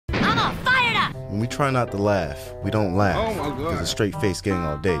when we try not to laugh, we don't laugh. Oh my God. Because it's straight face gang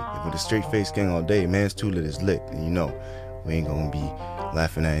all day. If it's a straight face gang all day, man's too lit is lit. And you know, we ain't gonna be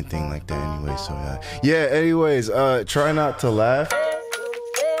laughing at anything like that anyway. So yeah, anyways, try not to laugh.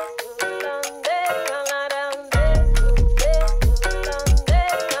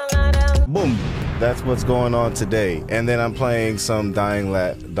 Boom. That's what's going on today. And then I'm playing some Dying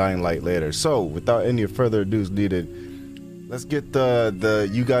Light later. So without any further ado needed, let's get the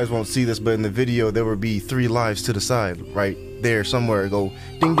you guys won't see this, but in the video there will be 3 lives to the side right there somewhere. Go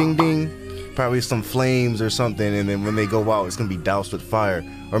ding ding ding, probably some flames or something, and then when they go out it's gonna be doused with fire,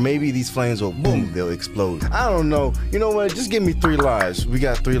 or maybe these flames will boom, they'll explode. I don't know. You know what, just give me 3 lives. We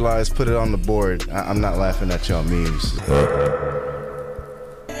got 3 lives, put it on the board. I'm not laughing at y'all memes.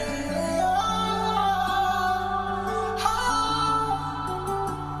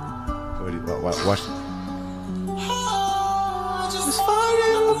 Watch.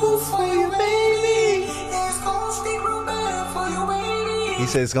 He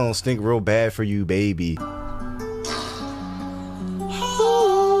said it's gonna stink real bad for you, baby.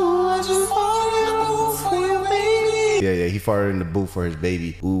 Yeah, he farted in the booth for his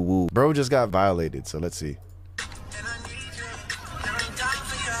baby. Ooh, woo. Bro just got violated, so let's see.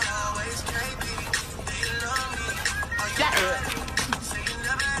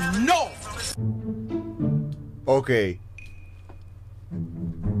 No! Okay.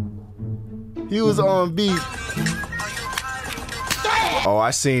 He was on beat. Oh,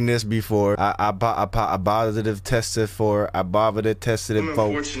 I seen this before. I positive tested for. I positive tested it for.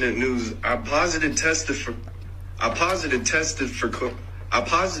 Unfortunate news. I positive tested for both. I positive tested for both. I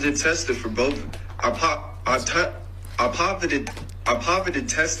positive tested for both. I positive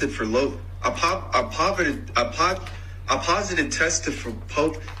tested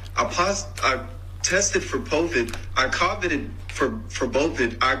for COVID. I coveted for both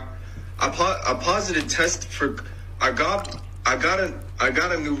it. I positive test for. I got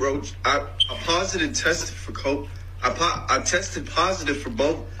a new roach. I positive tested for COVID. I tested positive for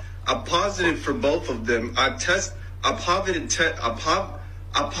both. I positive for both of them. I tested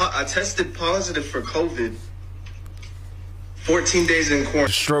positive for COVID. 14 days in quarantine.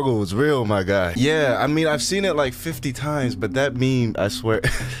 The struggle was real, my guy. Yeah, I mean, I've seen it like 50 times, but that meme, I swear,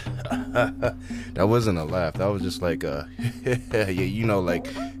 that wasn't a laugh. That was just like a, yeah, you know, like,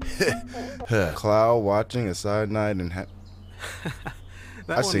 Cloud watching a side night and that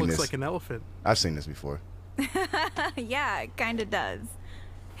I've one seen looks this. like an elephant. I've seen this before. Yeah, it kinda does.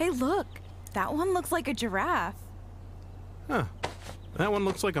 Hey, look, that one looks like a giraffe. Huh. That one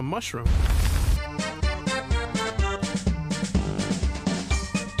looks like a mushroom.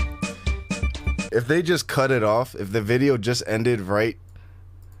 If they just cut it off, if the video just ended right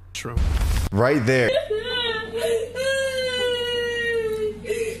there.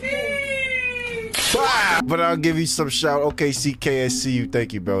 But I'll give you some shout. Okay, CKSCU,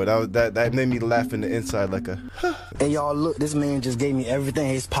 thank you, bro. That made me laugh in the inside like a. Hey, y'all, look, this man just gave me everything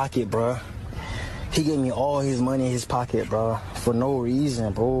in his pocket, bro. He gave me all his money in his pocket, bro, for no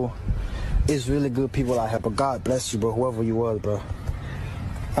reason, bro. It's really good people out here, but God bless you, bro, whoever you was, bro.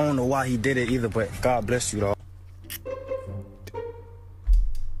 I don't know why he did it either, but God bless you, dog.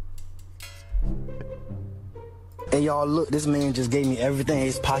 Hey, y'all, look, this man just gave me everything in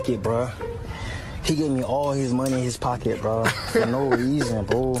his pocket, bro. He gave me all his money in his pocket, bro, for no reason,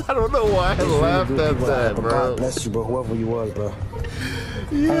 bro. I don't know why I laughed at that, but bro. God bless you, bro, whoever you was, bro.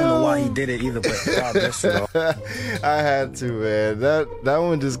 Yo. I don't know why he did it either, but God bless you, dog. I had to, man. That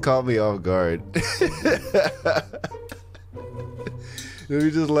one just caught me off guard. Let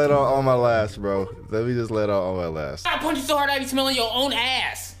me just let out all my laughs, bro. Let me just let out all my laughs. I punch you so hard I be smelling your own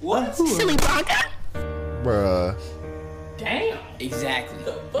ass. What? Silly bronca. Bruh. Damn. Exactly.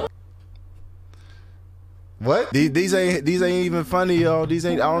 What? These ain't even funny, y'all. These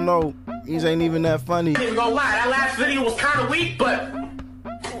ain't, I don't know. These ain't even that funny. I ain't gonna lie, that last video was kind of weak, but.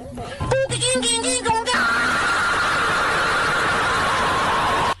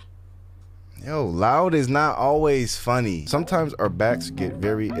 Yo, loud is not always funny. Sometimes our backs get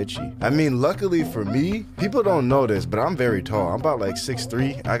very itchy. I mean, luckily for me, people don't know this, but I'm very tall. I'm about like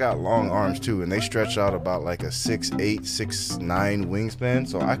 6'3". I got long arms too, and they stretch out about like a 6'8", 6'9" wingspan,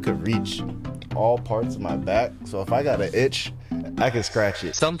 so I could reach all parts of my back. So if I got an itch, I can scratch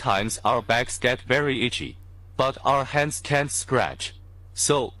it. Sometimes our backs get very itchy, but our hands can't scratch.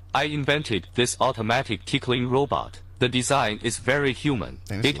 So I invented this automatic tickling robot. The design is very human.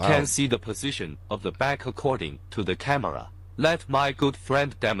 It can see the position of the back according to the camera. Let my good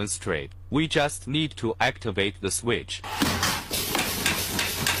friend demonstrate. We just need to activate the switch.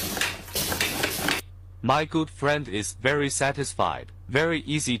 My good friend is very satisfied. Very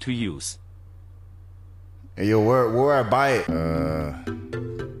easy to use. Hey, yo, where I buy it?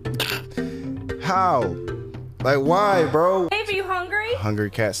 How? Like, why, bro? Hey, are you hungry?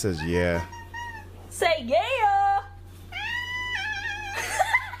 Hungry Cat says, yeah. Say yeah.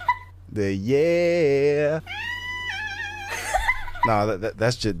 The yeah. No,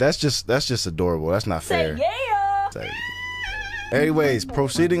 that's just adorable. That's not fair. Say yeah. Anyways,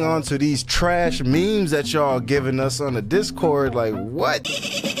 proceeding on to these trash memes that y'all giving us on the Discord. Like, what?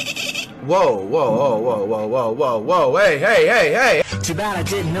 Whoa, hey. Too bad I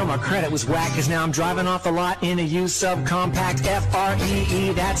didn't know my credit was whack, cause now I'm driving off the lot in a used subcompact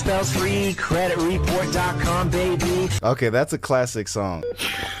FREE, that spells free, creditreport.com, baby. Okay, that's a classic song.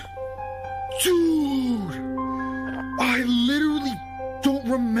 Dude, I literally don't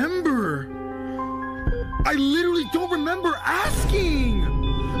remember. I literally don't remember asking.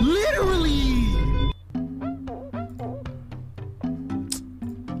 Literally.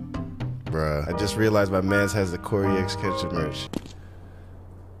 Bruh, I just realized my man's has the Corey X Ketchup merch.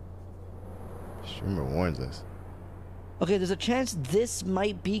 Streamer warns us. Okay, there's a chance this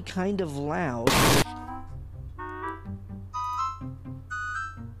might be kind of loud.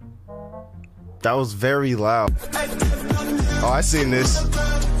 That was very loud. Oh, I seen this.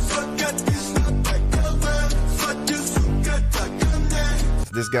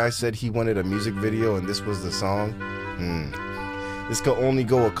 This guy said he wanted a music video and this was the song. This could only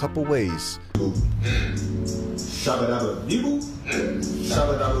go a couple ways. Ooh, tongue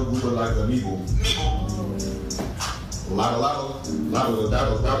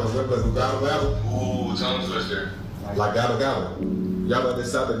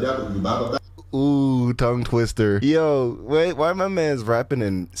twister. Ooh, tongue twister. Yo, wait, why my man's rapping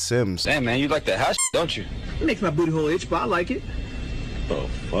in Sims? Damn, man, you like that hash, don't you? It makes my booty hole itch, but I like it. The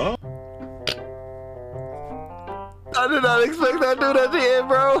fuck? I did not expect that dude at the end,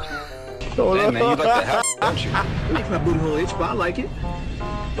 bro. Damn, man, you like that hash, don't you? It makes my booty hole itch, but I like it.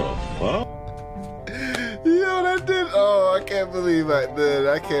 The fuck? Yo, that did. Oh, I can't believe I did.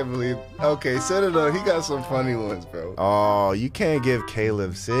 I can't believe. Okay, Senator, he got some funny ones, bro. Oh, you can't give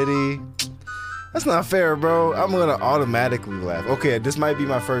Caleb City. That's not fair, bro. I'm gonna automatically laugh. Okay, this might be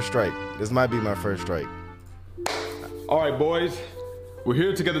my first strike. All right, boys. We're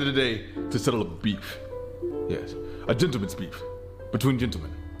here together today to settle a beef. Yes, a gentleman's beef between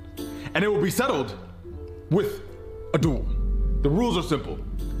gentlemen. And it will be settled with a duel. The rules are simple,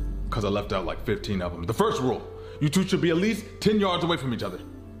 because I left out like 15 of them. The first rule, you two should be at least 10 yards away from each other.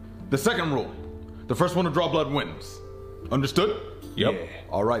 The second rule, the first one to draw blood wins. Understood? Yep. Yeah.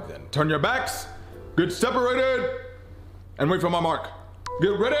 All right then. Turn your backs, get separated, and wait for my mark.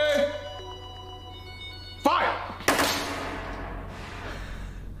 Get ready, fire!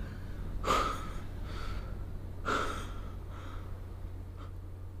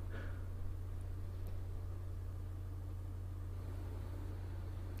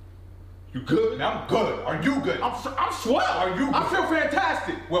 You good? I'm good. Are you good? I'm swell. Are you good? I feel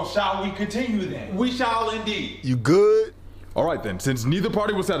fantastic. Well, shall we continue then? We shall indeed. You good? All right then. Since neither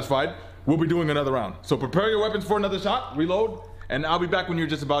party was satisfied, we'll be doing another round. So prepare your weapons for another shot, reload, and I'll be back when you're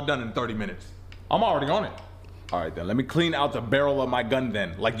just about done in 30 minutes. I'm already on it. All right then. Let me clean out the barrel of my gun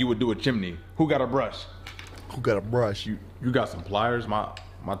then, like you would do a chimney. Who got a brush? Who got a brush? You got some pliers? My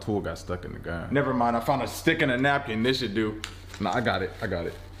tool got stuck in the gun. Never mind. I found a stick and a napkin. This should do. Nah, I got it.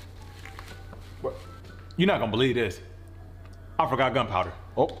 What? You're not gonna believe this. I forgot gunpowder.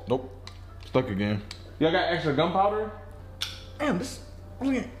 Oh, nope. Stuck again. Y'all got extra gunpowder? Damn, this. Oh,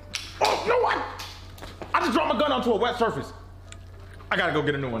 you know what? I just dropped my gun onto a wet surface. I gotta go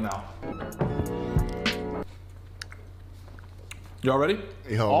get a new one now. Y'all ready?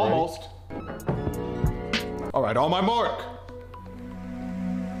 Almost. All right, on my mark.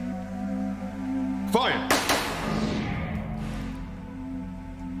 Fire.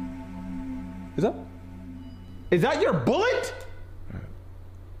 Is that your bullet?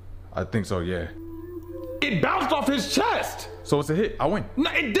 I think so, yeah. It bounced off his chest. So it's a hit. I win.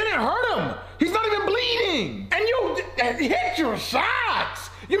 No, it didn't hurt him. He's not even bleeding. And you hit your shots.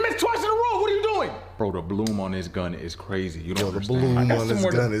 You missed twice in a row. What are you doing? Bro, the bloom on his gun is crazy. You don't understand. The bloom on his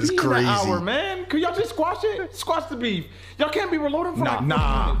gun is crazy. Hour, man. Could y'all just squash it? Squash the beef. Y'all can't be reloading for like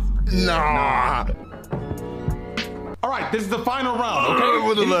Nah. All right, this is the final round, okay?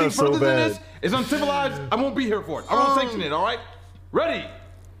 Anything further than this is uncivilized. I won't be here for it. I won't sanction it, all right? Ready?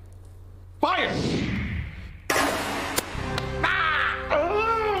 Fire!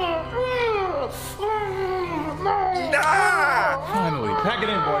 Finally, pack it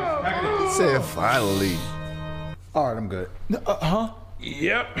in, boys. Pack it in. Said finally. All right, I'm good.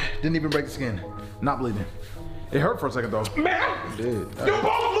 Yep. Didn't even break the skin. Not bleeding. It hurt for a second though. Man! It did. You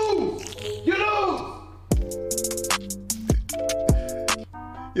both lose! You lose!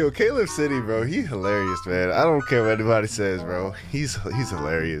 Yo, Caleb City, bro, he hilarious, man. I don't care what anybody says, bro. He's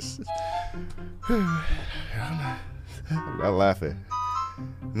hilarious. I'm not laughing.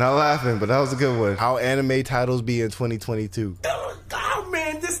 Not laughing, but that was a good one. How anime titles be in 2022? Oh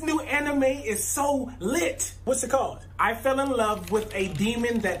man, this new anime is so lit. What's it called? I fell in love with a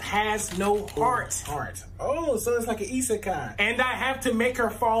demon that has no heart. Oh, so it's like an isekai. And I have to make her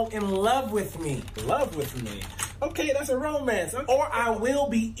fall in love with me. Love with me. Okay, that's a romance. Or I will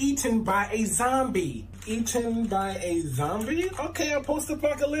be eaten by a zombie. Eaten by a zombie? Okay, I'm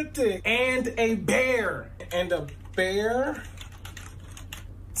post-apocalyptic. And a bear. And a bear.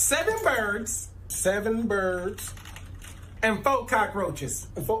 7 birds. 7 birds. And 4 cockroaches.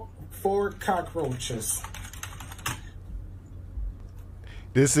 4 cockroaches.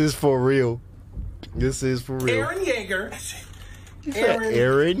 This is for real. This is for real. Aaron Yeager.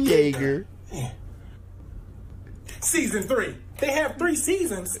 Aaron Yeager. Season 3. They have 3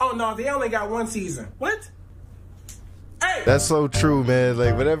 seasons. Oh no, they only got 1 season. What? Hey! That's so true, man.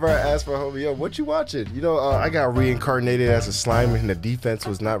 Like, whenever I ask my homie, yo, what you watching? You know, I got reincarnated as a slime and the defense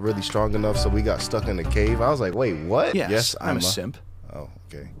was not really strong enough, so we got stuck in the cave. I was like, wait, what? Yes, I'm a simp. Oh,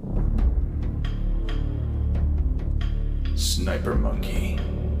 okay. Sniper monkey.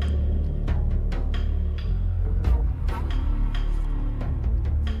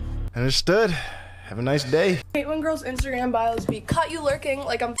 Understood. Have a nice day. I hate when girls' Instagram bios be caught you lurking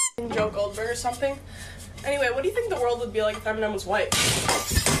like I'm f***ing Joe Goldberg or something. Anyway, what do you think the world would be like if Eminem was white?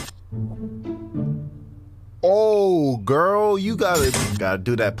 Oh, girl, you gotta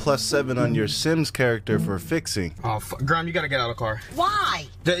do that +7 on your Sims character for fixing. Oh, Graham, you gotta get out of the car. Why?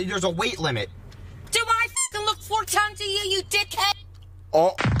 There's a weight limit. Do I f***ing look 4 times a year, you dickhead?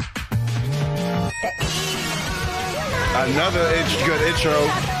 Oh. Another good intro.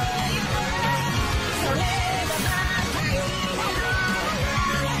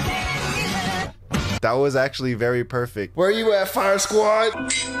 That was actually very perfect. Where you at, Fire Squad?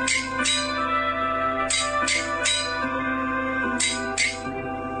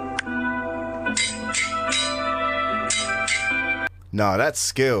 Nah, that's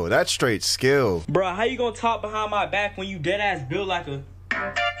skill. That's straight skill. Bruh, how you gonna talk behind my back when you dead ass built like a...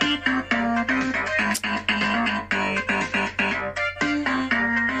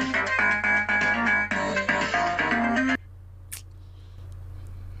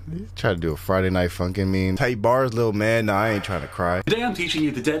 Try to do a Friday Night Funkin' meme. Tight bars, little man. Nah, I ain't trying to cry. Today I'm teaching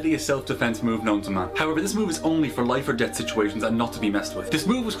you the deadliest self-defense move known to man. However, this move is only for life or death situations and not to be messed with. This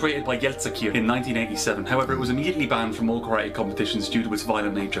move was created by Erza Scarlet in 1987. However, it was immediately banned from all karate competitions due to its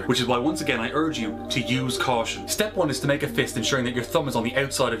violent nature, which is why once again I urge you to use caution. Step 1 is to make a fist, ensuring that your thumb is on the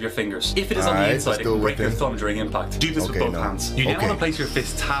outside of your fingers. If it is on the inside, it can break your thumb during impact. Do this with both hands. You now want to place your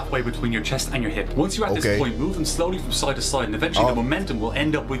fists halfway between your chest and your hip. Once you're at this point, move them slowly from side to side, and eventually the momentum will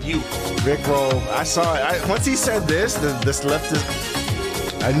end up with you. Rickroll. I saw it. Once he said this left is.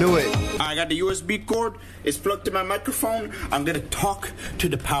 I knew it. I got the USB cord. It's plugged to my microphone. I'm gonna talk to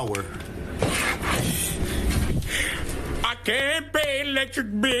the power. I can't pay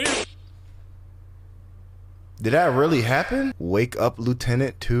electric bill. Did that really happen? Wake up,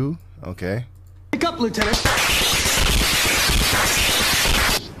 Lieutenant 2. Okay. Wake up, Lieutenant.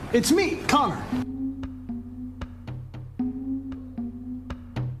 It's me, Connor.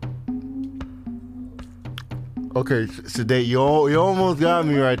 Okay, Sedate, you almost got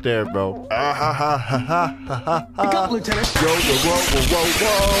me right there, bro. Wake up, Lieutenant. Yo,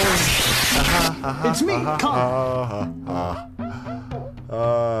 whoa. It's me, Connor.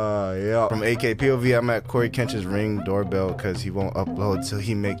 Yeah. From AK POV, I'm at Corey Kench's Ring doorbell because he won't upload till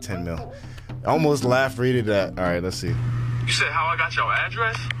he make 10 mil. I almost laughed reading that. All right, let's see. You said how I got your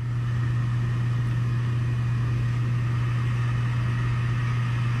address?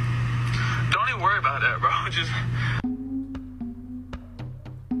 Don't even worry about that, bro. Just...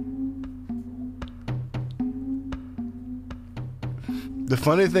 The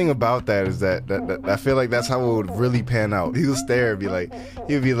funny thing about that is that I feel like that's how it would really pan out. He'll stare and be like,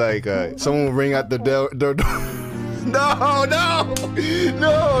 someone will ring out the door. No,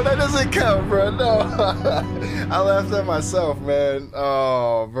 that doesn't count, bro. No, I laughed at myself, man.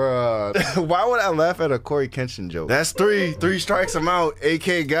 Oh, bro. Why would I laugh at a Corey Kenshin joke? That's 3 strikes. I'm out.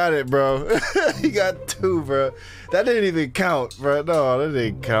 AK got it, bro. He got 2, bro. That didn't even count, bro. No, that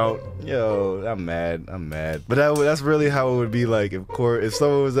didn't count. Yo, I'm mad. But that's really how it would be like if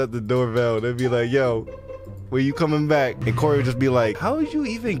someone was at the doorbell. They'd be like, yo, when you coming back? And Corey would just be like, how did you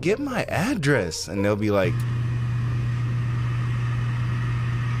even get my address? And they'll be like,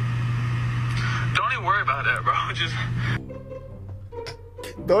 don't even worry about that, bro. Just...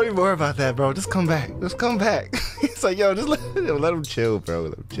 Don't even worry about that, bro. Just come back. It's like, yo, just let him chill, bro.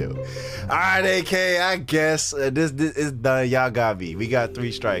 Let him chill. All right, AK, I guess this is done. Y'all got me. We got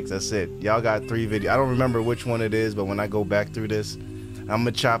 3 strikes. That's it. Y'all got 3 videos. I don't remember which one it is, but when I go back through this, I'm going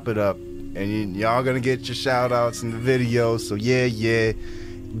to chop it up. And y'all going to get your shout outs in the video. So, yeah.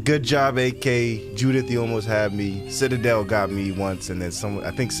 Good job, AK. Judith, you almost had me. Citadel got me once, and then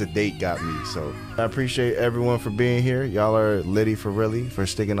I think Sedate got me. So I appreciate everyone for being here. Y'all are litty for really, for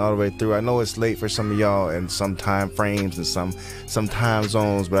sticking all the way through. I know it's late for some of y'all and some time frames and some time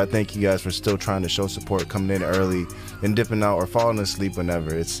zones, but I thank you guys for still trying to show support, coming in early and dipping out or falling asleep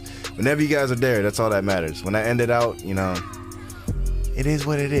whenever. Whenever you guys are there, that's all that matters. When I end it out, you know, it is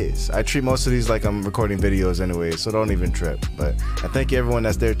what it is. I treat most of these like I'm recording videos anyway, so don't even trip. But I thank everyone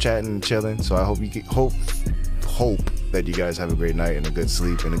that's there chatting and chilling. So I hope you hope that you guys have a great night and a good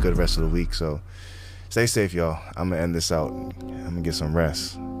sleep and a good rest of the week. So stay safe, y'all. I'm gonna end this out. I'm gonna get some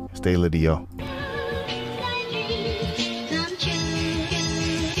rest. Stay litty, y'all.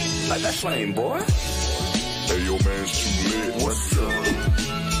 Like that flame, boy. Hey, yo, man's too lit. What's up?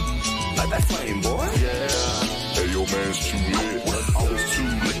 Like that flame, boy. Yeah. Hey, yo, man's too lit. I was too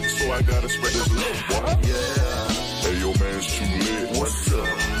lit, so I gotta spread this love, boy. Yeah. Hey, yo, man's too lit. What's up?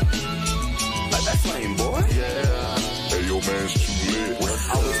 Like that flame, boy. Yeah. Hey, yo, man's too lit.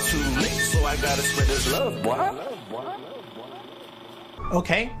 I was too lit, so I gotta spread this love, boy.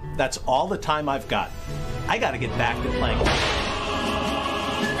 Okay, that's all the time I've got. I gotta get back to playing.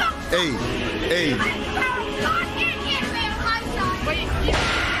 Hey.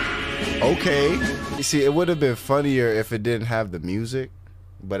 Okay. You see, it would have been funnier if it didn't have the music,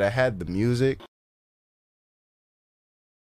 but I had the music.